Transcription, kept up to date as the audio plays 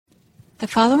The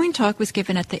following talk was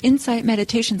given at the Insight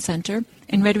Meditation Center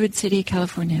in Redwood City,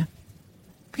 California.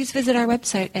 Please visit our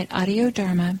website at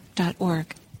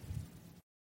audiodharma.org.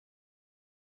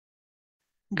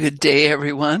 Good day,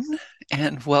 everyone,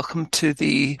 and welcome to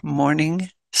the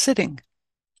morning sitting.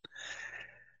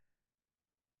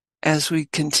 As we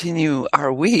continue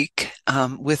our week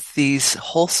with these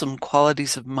wholesome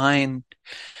qualities of mind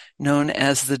known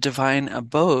as the divine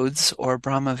abodes or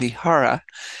Brahma Vihara,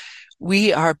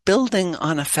 we are building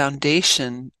on a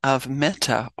foundation of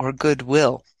metta or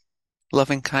goodwill,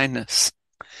 loving kindness.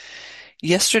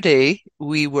 Yesterday,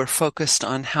 we were focused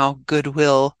on how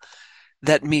goodwill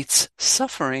that meets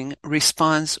suffering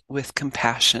responds with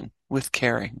compassion, with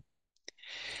caring.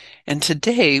 And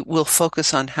today we'll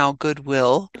focus on how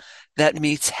goodwill that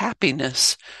meets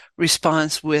happiness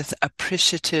responds with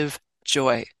appreciative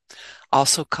joy,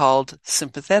 also called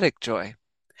sympathetic joy.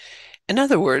 In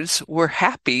other words, we're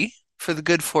happy for the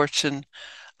good fortune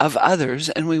of others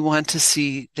and we want to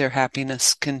see their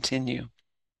happiness continue.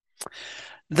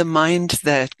 The mind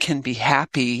that can be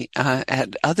happy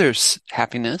at others'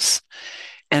 happiness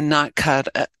and not caught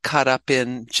up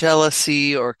in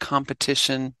jealousy or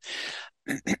competition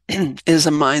is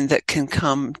a mind that can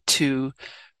come to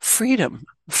freedom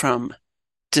from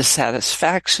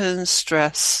dissatisfaction,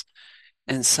 stress,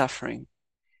 and suffering.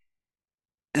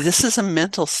 This is a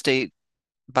mental state,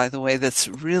 by the way, that's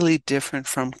really different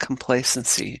from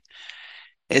complacency.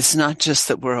 It's not just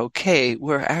that we're okay,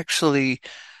 we're actually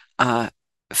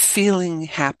feeling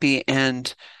happy,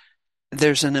 and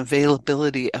there's an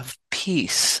availability of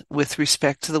peace with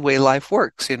respect to the way life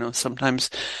works. You know, sometimes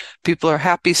people are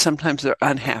happy, sometimes they're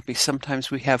unhappy,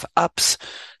 sometimes we have ups,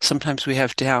 sometimes we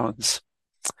have downs.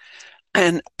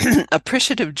 And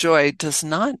appreciative joy does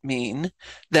not mean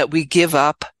that we give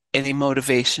up any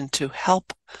motivation to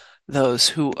help those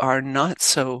who are not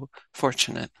so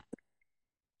fortunate.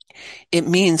 It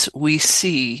means we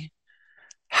see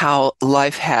how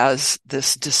life has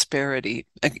this disparity.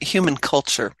 Human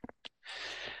culture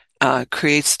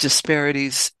creates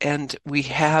disparities, and we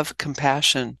have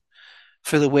compassion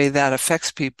for the way that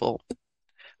affects people.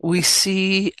 We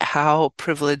see how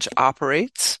privilege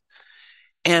operates,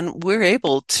 and we're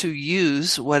able to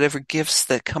use whatever gifts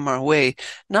that come our way,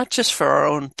 not just for our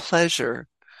own pleasure,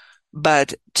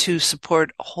 but to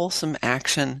support wholesome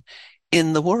action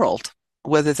in the world,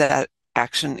 whether that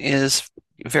action is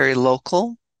very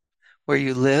local, where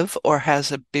you live, or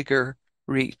has a bigger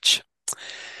reach.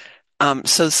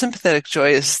 So sympathetic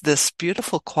joy is this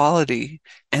beautiful quality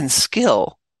and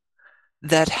skill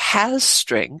that has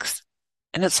strength,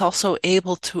 and it's also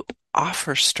able to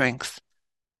offer strength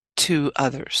to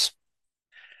others.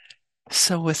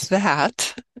 So with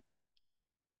that,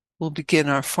 we'll begin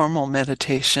our formal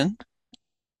meditation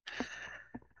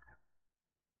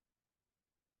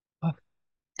of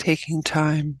taking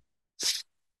time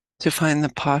to find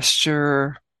the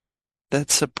posture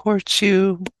that supports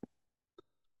you.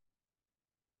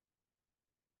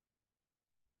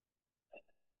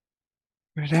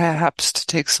 Perhaps to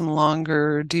take some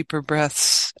longer, deeper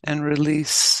breaths and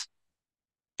release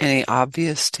any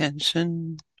obvious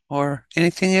tension or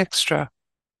anything extra.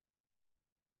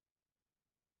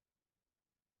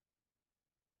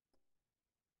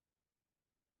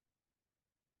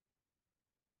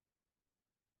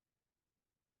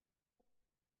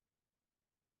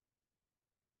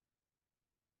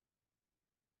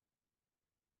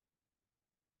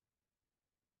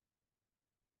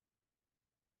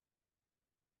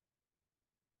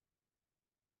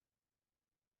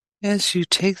 As you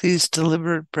take these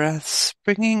deliberate breaths,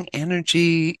 bringing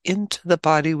energy into the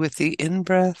body with the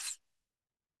in-breath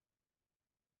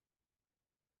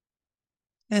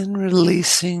and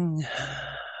releasing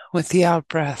with the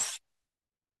out-breath.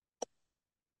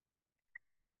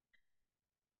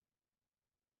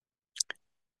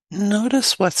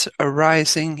 Notice what's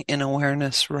arising in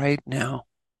awareness right now.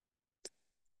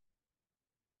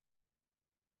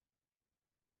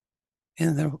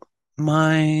 In the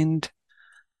mind,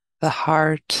 the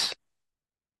heart,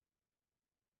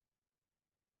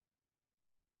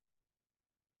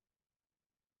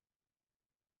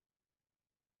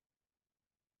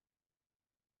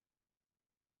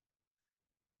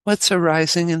 what's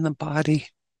arising in the body.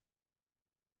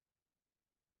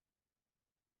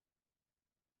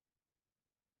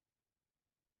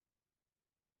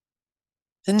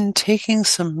 And taking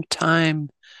some time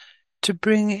to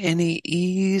bring any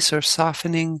ease or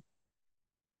softening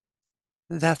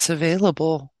that's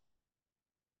available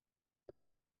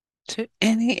to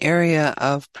any area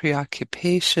of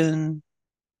preoccupation,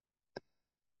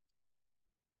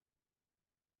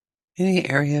 any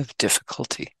area of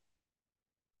difficulty.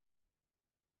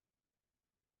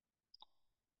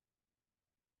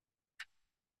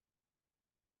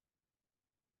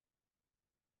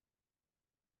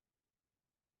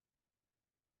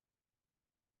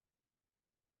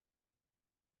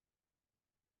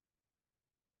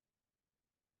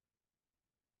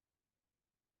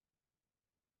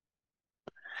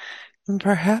 And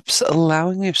perhaps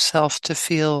allowing yourself to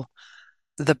feel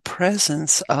the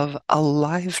presence of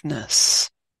aliveness,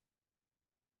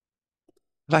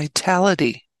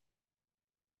 vitality,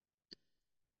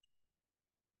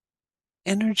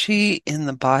 energy in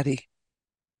the body.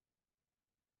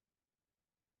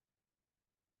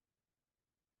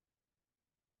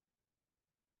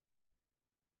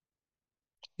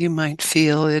 You might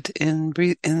feel it in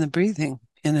the breathing,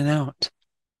 in and out,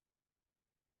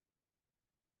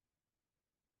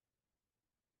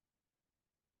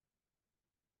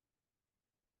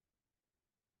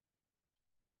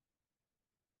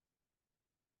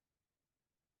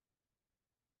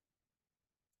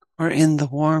 or in the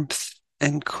warmth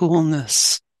and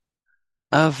coolness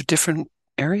of different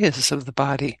areas of the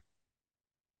body.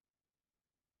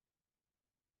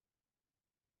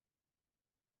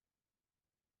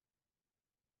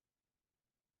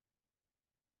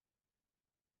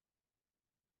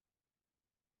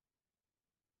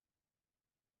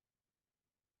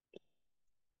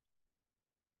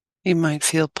 You might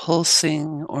feel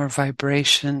pulsing or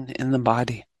vibration in the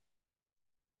body.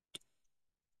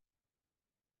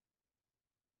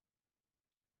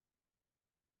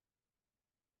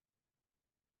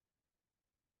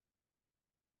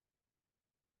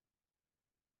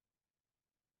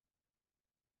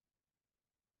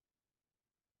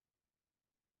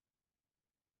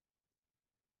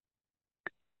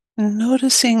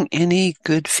 Noticing any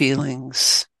good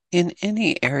feelings in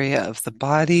any area of the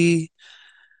body,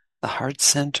 the heart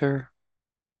center.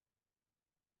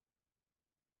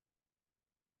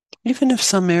 Even if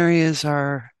some areas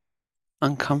are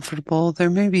uncomfortable, there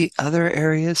may be other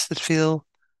areas that feel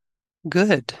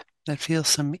good, that feel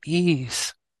some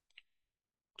ease.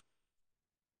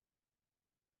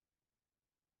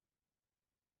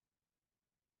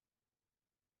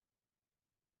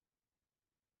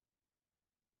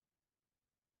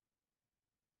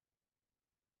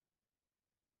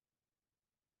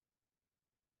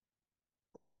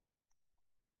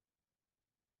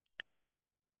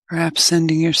 Perhaps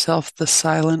sending yourself the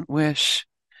silent wish,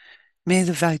 may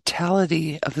the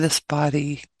vitality of this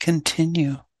body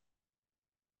continue.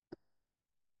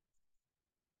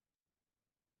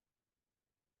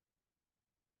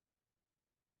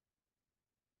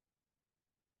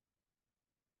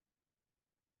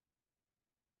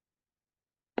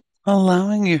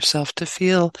 Allowing yourself to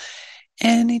feel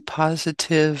any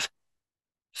positive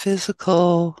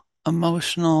physical,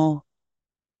 emotional,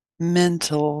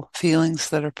 mental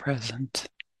feelings that are present.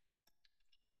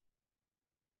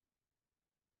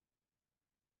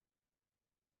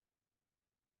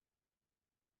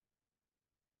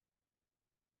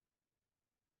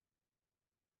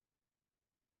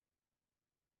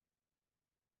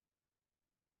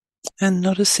 And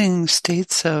noticing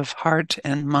states of heart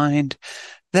and mind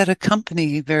that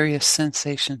accompany various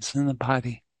sensations in the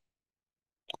body.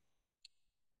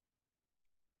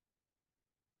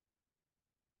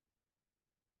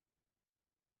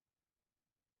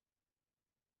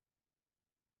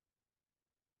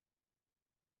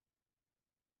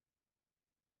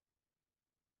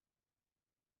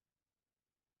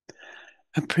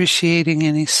 Appreciating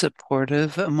any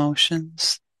supportive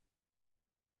emotions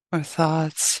or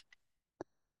thoughts,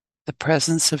 the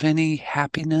presence of any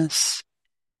happiness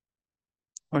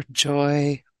or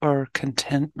joy or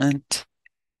contentment.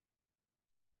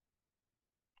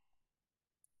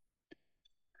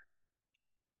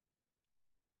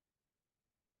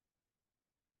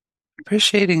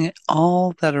 Appreciating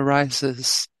all that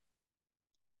arises,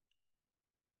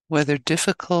 whether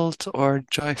difficult or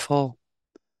joyful.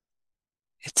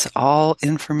 It's all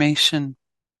information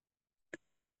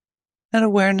that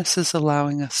awareness is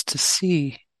allowing us to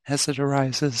see as it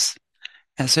arises,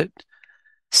 as it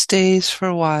stays for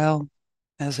a while,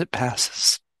 as it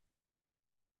passes.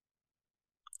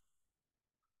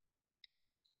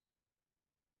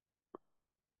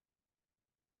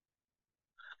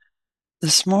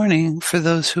 This morning, for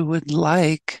those who would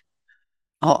like,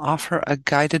 I'll offer a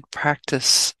guided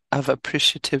practice of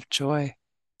appreciative joy.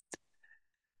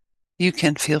 You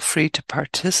can feel free to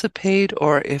participate,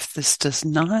 or if this does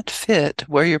not fit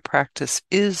where your practice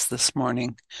is this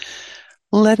morning,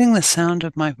 letting the sound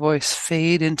of my voice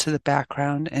fade into the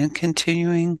background and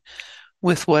continuing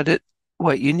with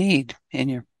what you need in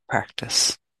your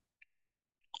practice.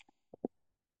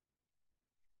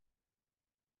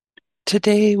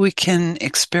 Today we can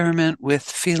experiment with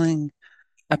feeling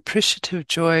appreciative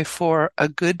joy for a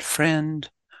good friend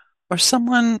or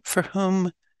someone for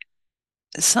whom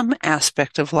some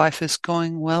aspect of life is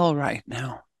going well right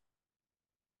now.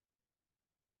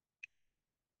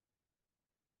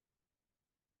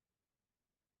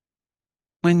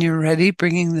 When you're ready,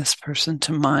 bringing this person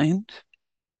to mind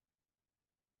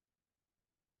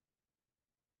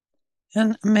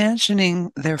and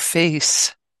imagining their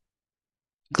face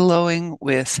glowing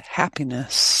with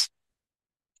happiness.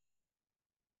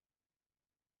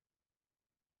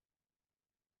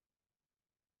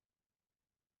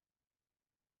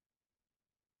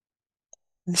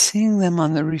 And seeing them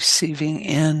on the receiving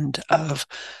end of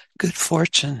good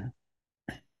fortune.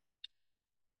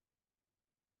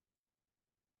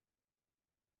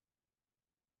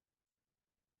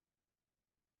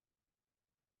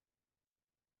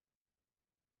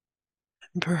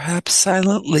 And perhaps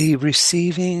silently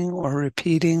receiving or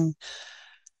repeating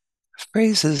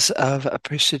phrases of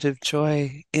appreciative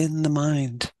joy in the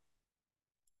mind.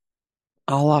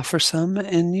 I'll offer some,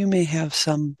 and you may have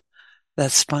some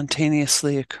that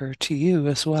spontaneously occur to you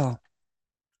as well.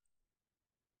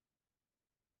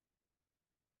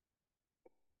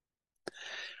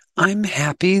 I'm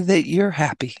happy that you're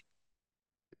happy.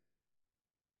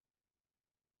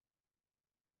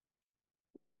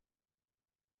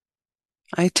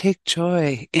 I take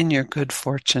joy in your good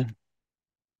fortune.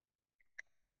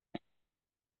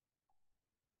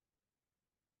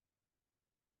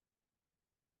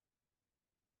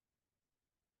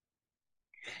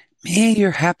 May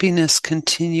your happiness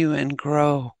continue and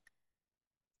grow.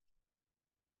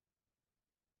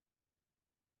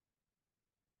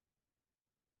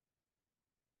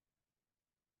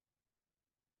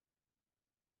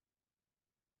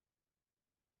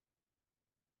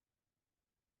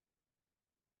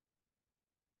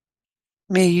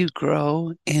 May you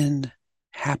grow in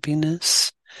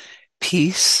happiness,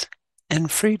 peace, and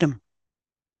freedom.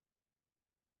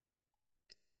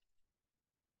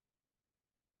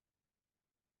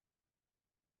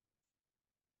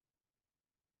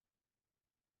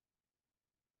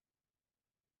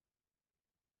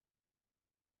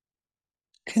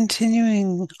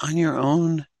 Continuing on your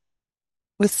own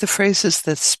with the phrases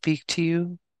that speak to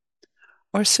you,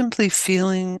 or simply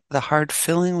feeling the heart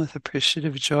filling with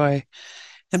appreciative joy,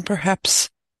 and perhaps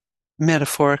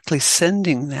metaphorically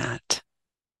sending that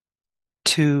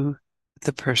to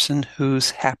the person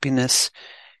whose happiness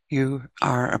you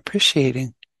are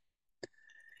appreciating.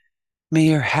 May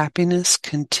your happiness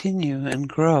continue and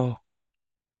grow.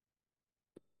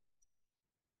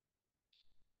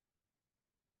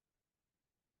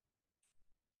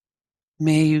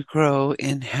 May you grow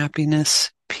in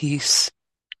happiness, peace,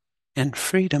 and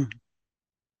freedom.